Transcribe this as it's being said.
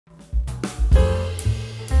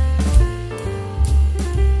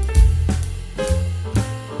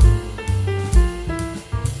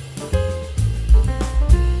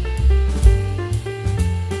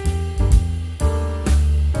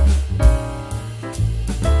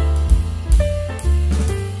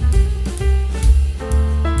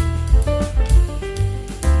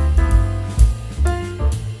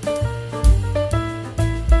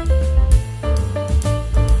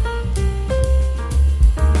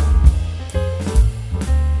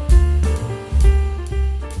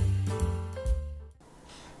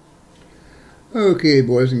Okay,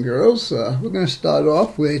 boys and girls, we're going to start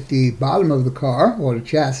off with the bottom of the car, or the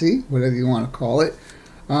chassis, whatever you want to call it.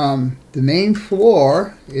 The main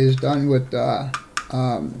floor is done with the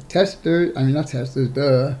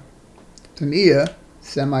Tamiya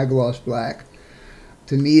semi-gloss black,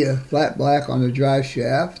 Tamiya flat black on the drive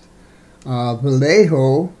shaft,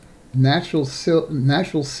 Vallejo natural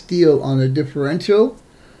steel on the differential,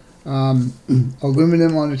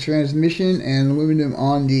 aluminum on the transmission, and aluminum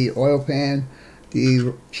on the oil pan.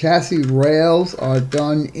 The chassis rails are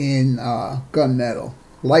done in gunmetal,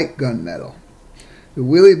 light gunmetal. The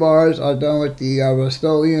wheelie bars are done with the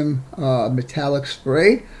Rust-Oleum metallic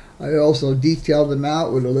spray. I also detailed them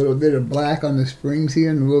out with a little bit of black on the springs here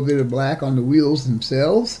and a little bit of black on the wheels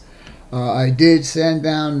themselves. I did sand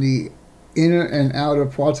down the inner and outer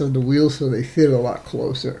parts of the wheels so they fit a lot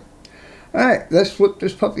closer. Alright, let's flip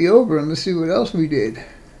this puppy over and let's see what else we did.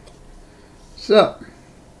 So,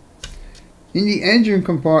 in the engine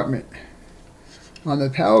compartment, on the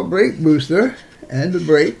power brake booster and the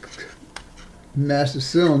brake master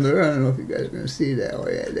cylinder, I don't know if you guys are going to see that. Oh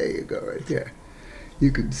yeah, there you go, right there.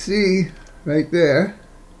 You can see right there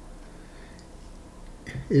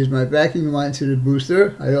is my vacuum line to the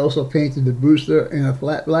booster. I also painted the booster in a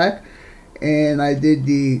flat black, and I did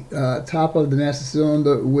the top of the master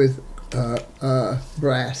cylinder with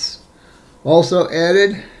brass. Also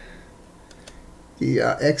added the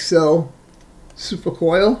XL super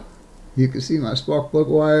coil. You can see my spark plug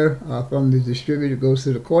wire from the distributor goes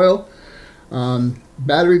to the coil.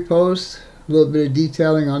 Battery posts, a little bit of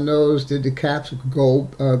detailing on those. Did the caps with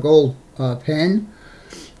gold pen.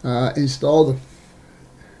 Installed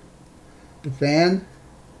the fan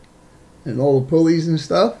and all the pulleys and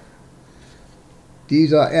stuff.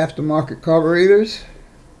 These are aftermarket carburetors.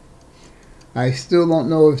 I still don't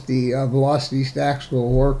know if the velocity stacks will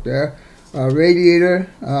work there. Radiator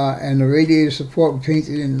and the radiator support were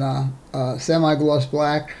painted in semi-gloss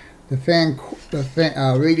black. The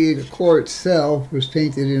radiator core itself was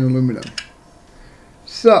painted in aluminum.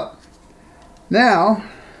 So, now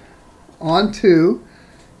on to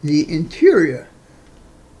the interior.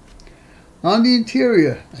 On the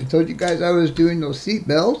interior, I told you guys I was doing those seat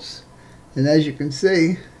belts, and as you can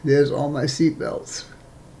see, there's all my seat belts.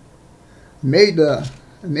 I made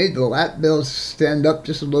the lap belts stand up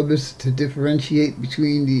just a little bit to differentiate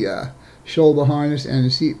between the shoulder harness and the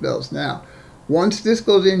seat belts. Now, once this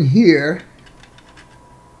goes in here,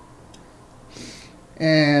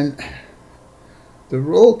 and the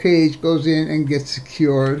roll cage goes in and gets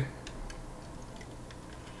secured.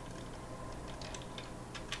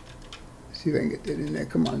 See if I can get that in there.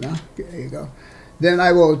 Come on now. There you go. Then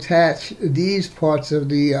I will attach these parts of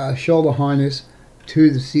the shoulder harness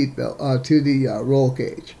to the seat belt, to the roll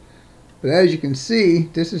cage. But as you can see,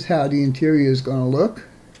 this is how the interior is going to look.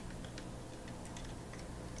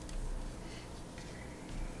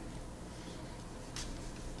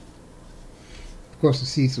 Of course, the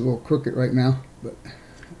seat's a little crooked right now, but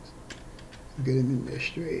I'll get it in there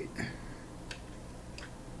straight.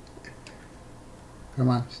 Come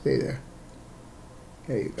on, stay there.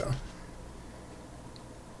 There you go.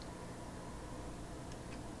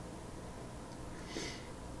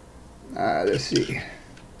 Let's see.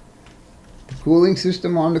 The cooling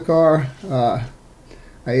system on the car. I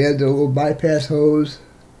had a little bypass hose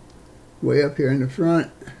way up here in the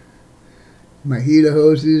front. My heater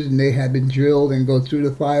hoses, and they have been drilled and go through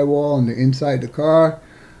the firewall and they're inside the car.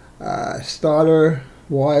 Starter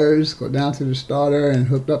wires go down to the starter and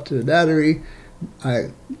hooked up to the battery.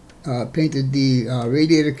 I painted the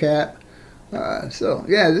radiator cap. So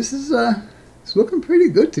yeah, this is it's looking pretty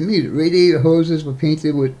good to me. The radiator hoses were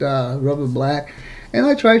painted with rubber black, and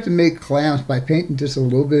I tried to make clamps by painting just a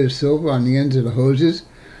little bit of silver on the ends of the hoses.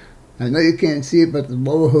 I know you can't see it, but the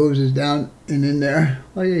lower hose is down and in there.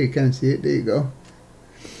 Oh yeah, you can see it. There you go.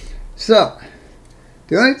 So,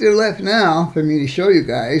 the only thing left now for me to show you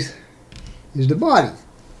guys is the body.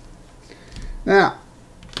 Now,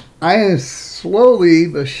 I am slowly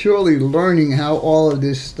but surely learning how all of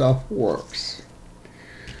this stuff works.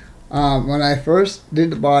 When I first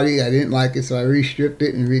did the body, I didn't like it, so I restripped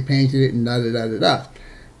it and repainted it and da-da-da-da-da.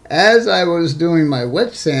 As I was doing my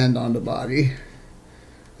wet sand on the body,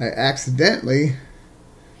 I accidentally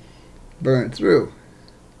burned through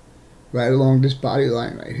right along this body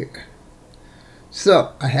line right here.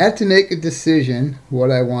 So I had to make a decision what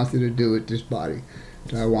I wanted to do with this body.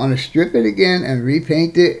 Do I want to strip it again and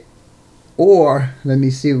repaint it, or let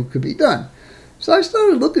me see what could be done? So I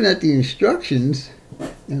started looking at the instructions,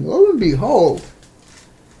 and lo and behold,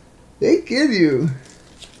 they give you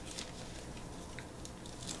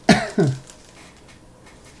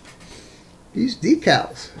these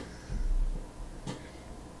decals.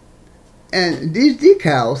 And these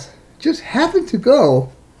decals just happen to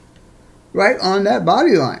go right on that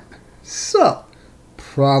body line. So,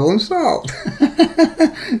 problem solved.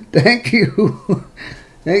 Thank you.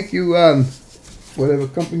 Thank you, whatever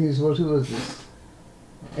company this was. Who was this?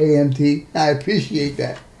 AMT. I appreciate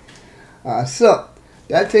that. So,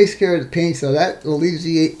 that takes care of the paint. So that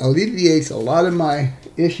alleviates a lot of my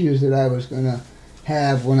issues that I was going to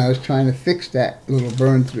have when I was trying to fix that little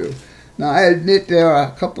burn through. Now, I admit there are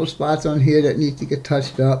a couple of spots on here that need to get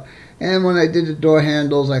touched up. And when I did the door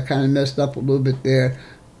handles, I kind of messed up a little bit there.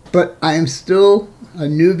 But I am still a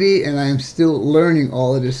newbie, and I am still learning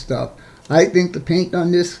all of this stuff. I think the paint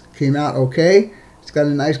on this came out okay. It's got a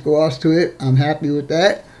nice gloss to it. I'm happy with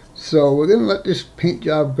that. So we're going to let this paint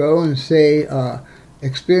job go and say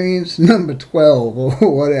experience number 12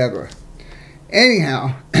 or whatever.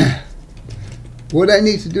 Anyhow, what I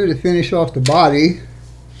need to do to finish off the body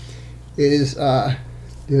is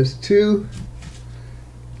there's 2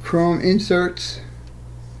 chrome inserts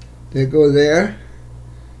that go there,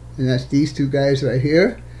 and that's these 2 guys right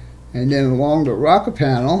here. And then along the rocker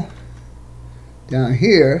panel down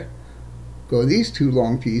here go these 2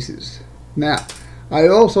 long pieces. Now, I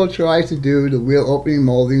also tried to do the wheel opening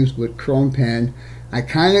moldings with chrome pen. I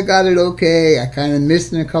kind of got it okay. I kind of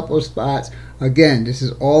missed in a couple of spots. Again, this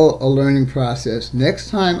is all a learning process. Next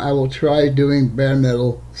time I will try doing bare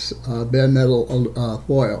metal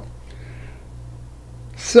foil.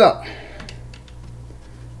 So,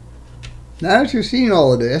 now that you've seen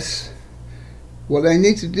all of this, what I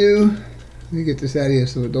need to do, let me get this out of here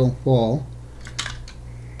so it don't fall.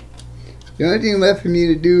 The only thing left for me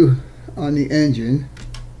to do on the engine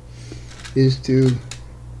is to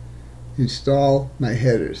install my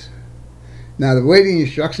headers. Now, the way the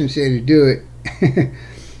instructions say to do it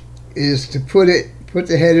is to put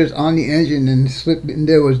the headers on the engine and slip it, and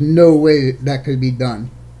there was no way that could be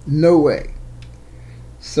done. No way.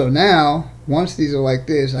 So now, once these are like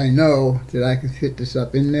this, I know that I can fit this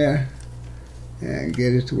up in there and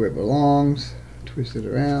get it to where it belongs, twist it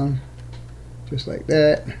around, just like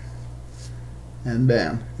that, and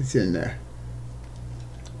bam, it's in there.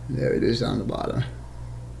 And there it is on the bottom.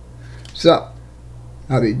 So,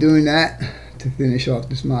 I'll be doing that to finish off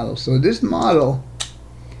this model. So this model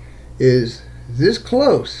is this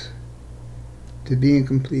close to being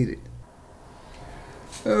completed.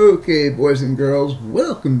 Okay, boys and girls,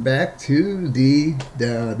 welcome back to the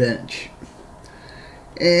bench.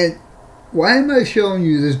 And why am I showing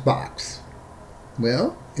you this box?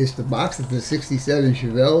 Well, it's the box that the 67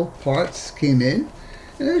 Chevelle parts came in,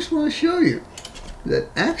 and I just want to show you that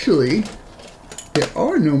actually there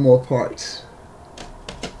are no more parts.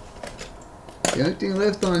 The only thing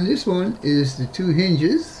left on this one is the 2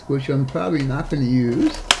 hinges, which I'm probably not going to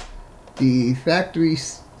use, the factory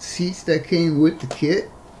seats that came with the kit,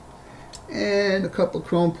 and a couple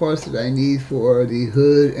chrome parts that I need for the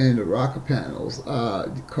hood and the rocker panels.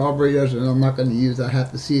 The carburetors, and I'm not going to use. I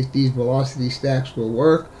have to see if these velocity stacks will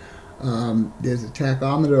work. There's a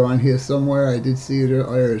tachometer on here somewhere. I did see it.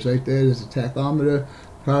 Oh, it's right there. There's a tachometer.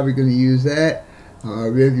 Probably going to use that.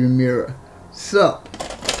 Rear view mirror. So,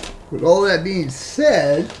 with all that being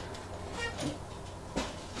said,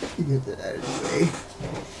 get that out of the way.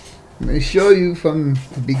 I'm going to show you from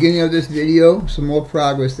the beginning of this video some more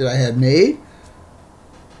progress that I have made.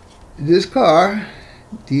 This car,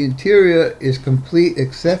 the interior is complete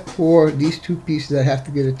except for these 2 pieces that have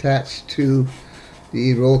to get attached to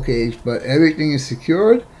the roll cage, but everything is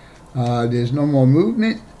secured. There's no more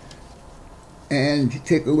movement. And if you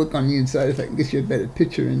take a look on the inside, if I can get you a better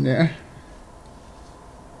picture in there.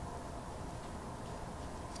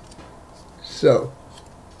 So,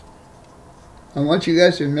 I want you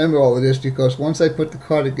guys to remember all of this, because once I put the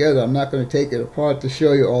car together, I'm not going to take it apart to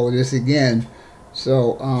show you all of this again.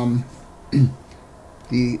 So,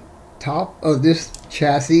 the top of this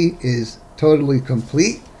chassis is totally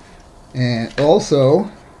complete. And also,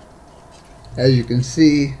 as you can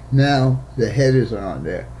see, now the headers are on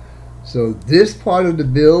there. So this part of the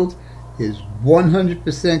build is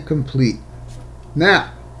 100% complete.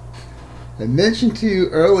 Now, I mentioned to you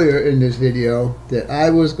earlier in this video that I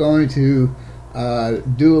was going to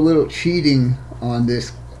do a little cheating on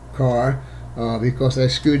this car because I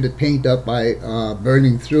screwed the paint up by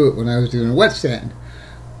burning through it when I was doing wet sand.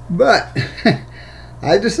 But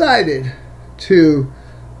I decided to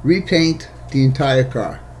repaint the entire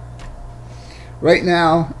car. Right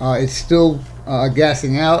now it's still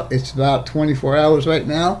gassing out. It's about 24 hours right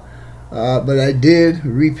now, but I did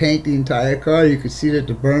repaint the entire car. You can see that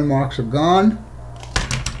the burn marks are gone.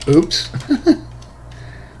 Oops.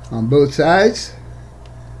 On both sides.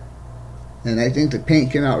 and I think the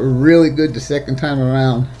paint came out really good the second time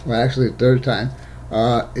around. Well, actually the third time.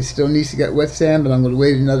 It still needs to get wet sand, but I'm going to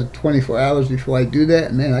wait another 24 hours before I do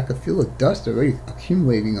that. Man, I can feel the dust already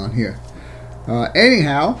accumulating on here.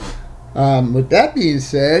 Anyhow, with that being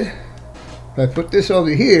said, if I put this over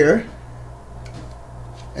here,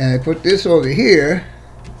 and I put this over here,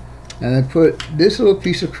 and I put this little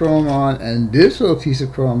piece of chrome on, and this little piece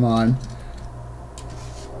of chrome on,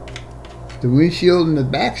 the windshield and the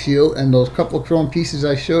back shield, and those couple of chrome pieces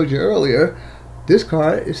I showed you earlier, this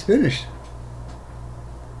car is finished.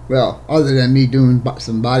 Well, other than me doing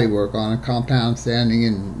some body work on it, compound sanding,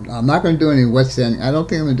 and I'm not going to do any wet sanding. I don't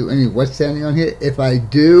think I'm going to do any wet sanding on here. If I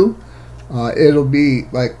do, it'll be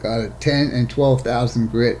like 10 and 12,000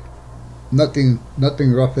 grit. Nothing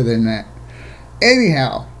rougher than that.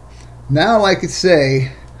 Anyhow, now I could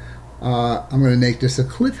say I'm going to make this a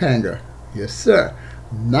cliffhanger. Yes, sir.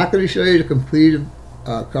 I'm not going to show you the completed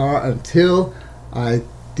car until I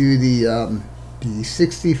do the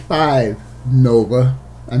 65 Nova.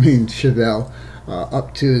 I mean Chevelle,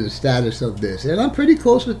 up to the status of this. And I'm pretty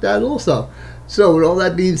close with that also. So with all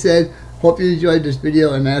that being said, hope you enjoyed this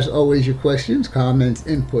video, and as always, your questions, comments,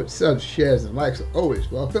 input, subs, shares, and likes are always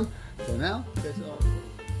welcome. For now, that's all.